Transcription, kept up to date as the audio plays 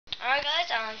Alright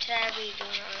guys, today I'll be doing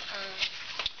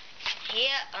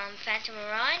here, Phantom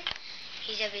Orion.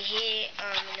 He's over here,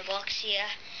 in the box here.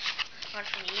 One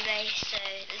from eBay, so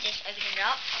let's just open it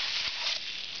up.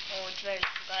 Oh, it's very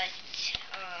cool guys.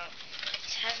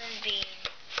 It hasn't been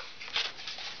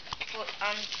put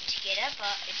together,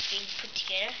 but it's been put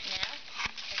together now,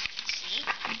 as you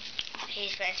can see.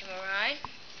 Here's Phantom Orion.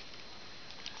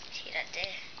 See that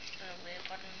there? On the way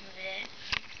bottom over there.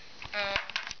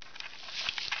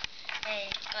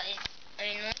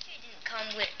 And launcher didn't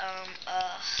come with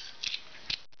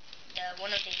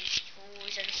one of these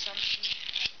tools or something.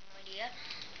 I have no idea.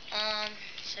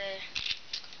 So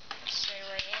straight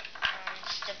away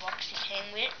this is the box it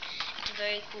came with. It's a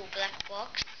very cool black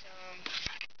box.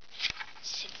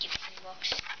 It's a different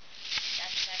box.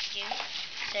 That's packaging.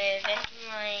 So Phantom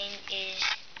Orion is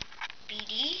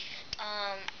BD.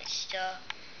 It's the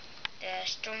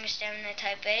strongest stamina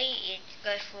type A. It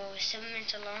goes for 7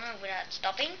 minutes or longer without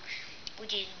stopping,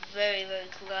 which is very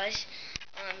cool guys.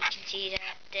 You can see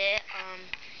that there.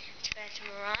 It's Phantom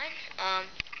Orion.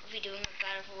 We'll be doing a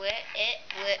battle for it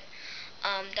with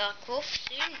Dark Wolf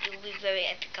soon. It will be very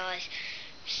epic guys.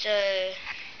 So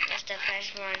that's the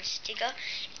Phantom Orion sticker.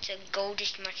 It's a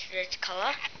goldish much red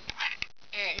color,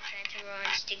 and the Phantom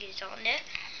Orion sticker is on there.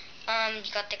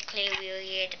 You got the clear wheel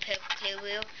here, the purple clear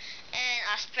wheel, and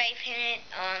I spray painted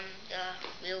the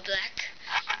wheel black.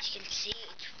 As you can see,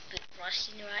 it's a bit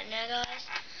rusty right now guys.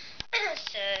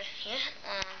 So yeah,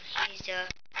 here's the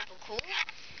purple cool.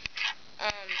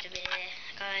 The bit there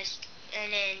guys,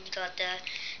 and then you got the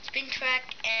spin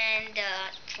track and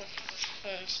the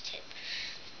performance tip.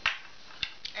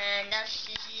 And this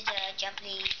is the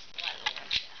Japanese light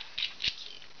launcher.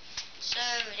 So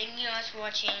thank you guys for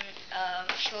watching a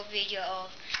short video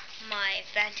of my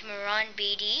Phantom Orion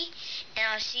BD, and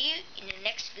I'll see you in the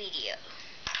next video.